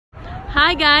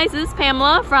Hi guys, this is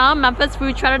Pamela from Memphis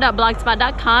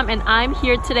FoodTrotter.blogspot.com, and I'm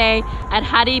here today at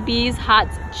Hattie B's Hot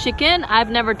Chicken. I've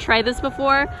never tried this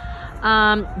before,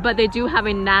 but they do have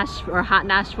a hot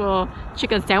Nashville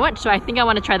chicken sandwich, so I think I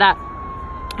want to try that.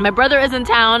 My brother is in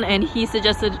town and he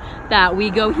suggested that we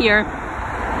go here.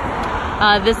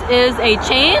 This is a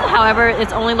chain, however,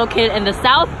 it's only located in the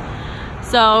South.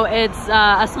 So it's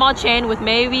a small chain with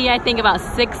maybe, I think, about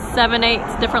 6, 7,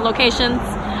 8 different locations.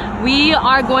 We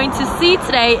are going to see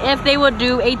today if they will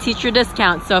do a teacher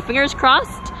discount. So fingers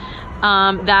crossed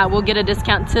that we'll get a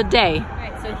discount today. All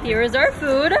right, so here is our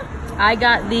food. I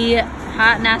got the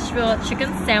hot Nashville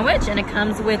chicken sandwich, and it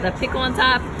comes with a pickle on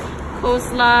top,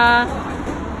 coleslaw,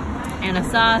 and a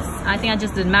sauce. I think I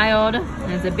just did mild.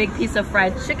 And it's a big piece of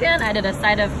fried chicken. I did a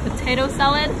side of potato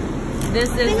salad. This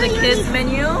is the kids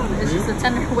menu. It's just a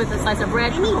tender with a slice of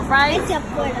bread, purple fries.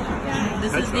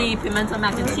 This is the pimento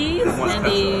mac and cheese and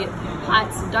the hot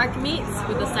dark meats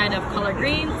with a side of collard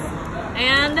greens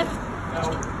and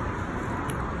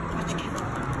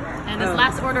this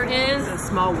last order is a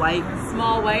small white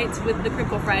with the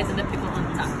crinkle fries and the pickle on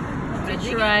top.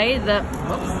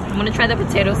 I'm gonna try the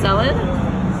potato salad.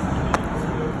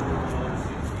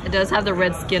 It does have the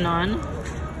red skin on.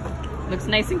 Looks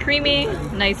nice and creamy,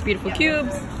 nice beautiful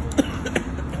cubes.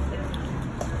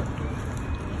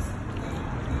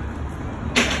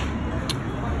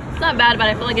 It's not bad, but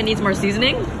I feel like it needs more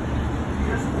seasoning.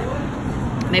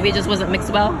 Maybe it just wasn't mixed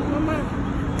well.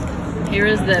 Here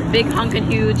is the big hunkin'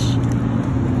 huge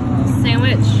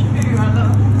sandwich.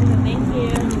 Thank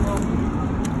you.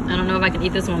 I don't know if I can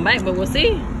eat this one bite, but we'll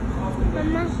see.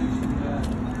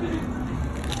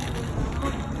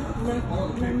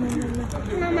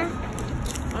 Mama.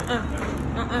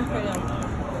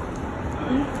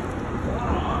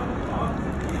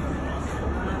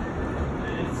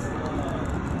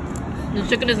 The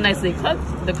chicken is nicely cooked.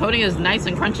 The coating is nice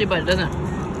and crunchy, but it doesn't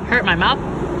hurt my mouth.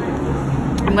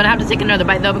 I'm gonna have to take another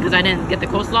bite though because I didn't get the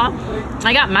coleslaw.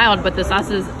 I got mild, but the sauce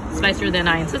is spicier than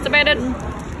I anticipated.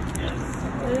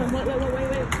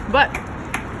 But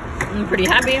I'm pretty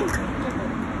happy.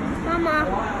 Mama.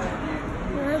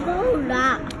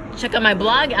 Check out my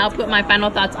blog. I'll put my final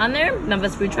thoughts on there.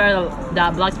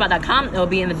 MemphisFoodTrotter.blogspot.com. It'll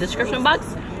be in the description box.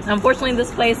 Unfortunately,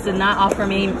 this place did not offer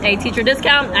me a teacher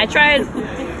discount. I tried.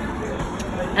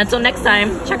 Until next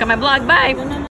time, check out my blog. Bye.